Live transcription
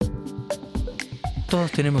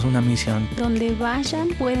Todos tenemos una misión. Donde vayan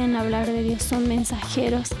pueden hablar de Dios, son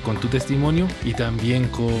mensajeros. Con tu testimonio y también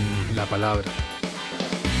con la palabra.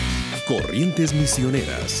 Corrientes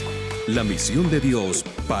Misioneras, la misión de Dios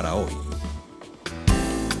para hoy.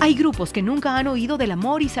 Hay grupos que nunca han oído del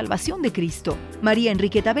amor y salvación de Cristo. María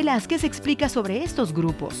Enriqueta Velázquez explica sobre estos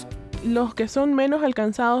grupos. Los que son menos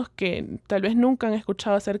alcanzados, que tal vez nunca han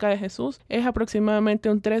escuchado acerca de Jesús, es aproximadamente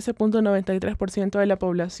un 13.93% de la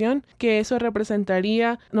población, que eso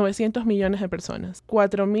representaría 900 millones de personas,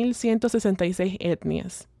 4.166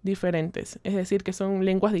 etnias diferentes, es decir, que son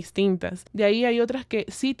lenguas distintas. De ahí hay otras que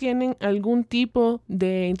sí tienen algún tipo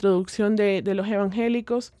de introducción de los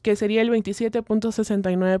evangélicos, que sería el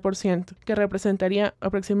 27.69%, que representaría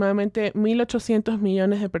aproximadamente 1.800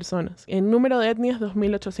 millones de personas. En número de etnias,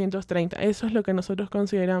 2.830. Eso es lo que nosotros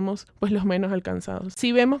consideramos pues los menos alcanzados.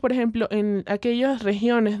 Si vemos, por ejemplo, en aquellas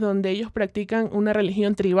regiones donde ellos practican una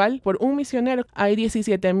religión tribal, por un misionero hay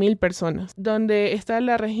 17.000 personas. Donde está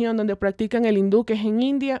la región donde practican el hindú, que es en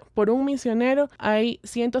India, por un misionero hay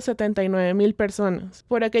 179.000 personas.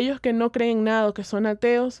 Por aquellos que no creen nada o que son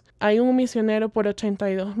ateos, hay un misionero por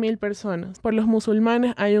 82.000 personas. Por los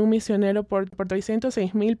musulmanes hay un misionero por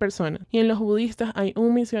 306.000 personas. Y en los budistas hay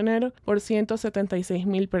un misionero por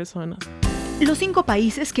 176.000 personas. Los 5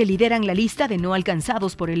 países que lideran la lista de no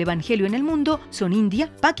alcanzados por el Evangelio en el mundo son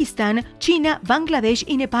India, Pakistán, China, Bangladesh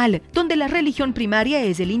y Nepal, donde la religión primaria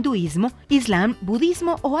es el hinduismo, islam,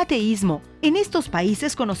 budismo o ateísmo. En estos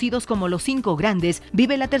países, conocidos como los 5 grandes,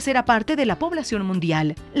 vive la tercera parte de la población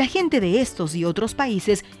mundial. La gente de estos y otros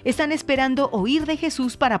países están esperando oír de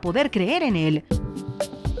Jesús para poder creer en él.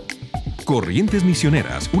 Corrientes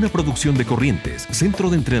Misioneras, una producción de Corrientes, Centro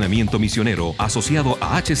de Entrenamiento Misionero asociado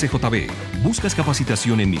a HCJB. ¿Buscas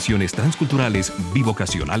capacitación en misiones transculturales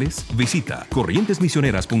bivocacionales? Visita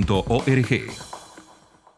corrientesmisioneras.org.